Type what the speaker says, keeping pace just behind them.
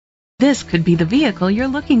This could be the vehicle you're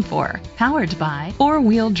looking for. Powered by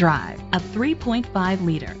four-wheel drive, a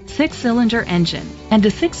 3.5-liter, six-cylinder engine, and a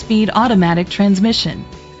 6-speed automatic transmission.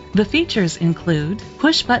 The features include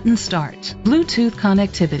push-button start, Bluetooth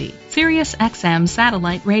connectivity, Sirius XM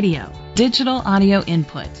satellite radio, digital audio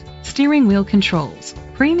input, steering wheel controls,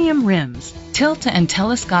 premium rims, tilt and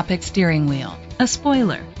telescopic steering wheel, a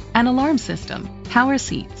spoiler, an alarm system, power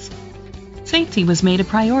seats. Safety was made a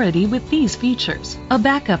priority with these features: a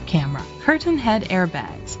backup camera, curtain head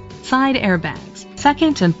airbags, side airbags,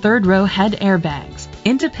 second and third row head airbags,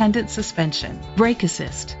 independent suspension, brake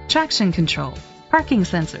assist, traction control, parking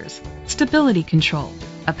sensors, stability control,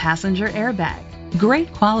 a passenger airbag.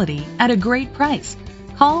 Great quality at a great price.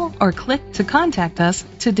 Call or click to contact us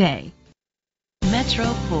today. Metro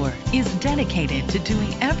Ford is dedicated to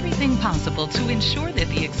doing everything possible to ensure that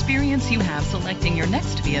the experience you have selecting your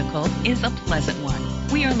next vehicle is a pleasant one.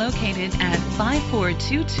 We are located at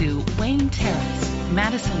 5422 Wayne Terrace,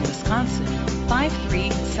 Madison, Wisconsin,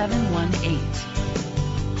 53718.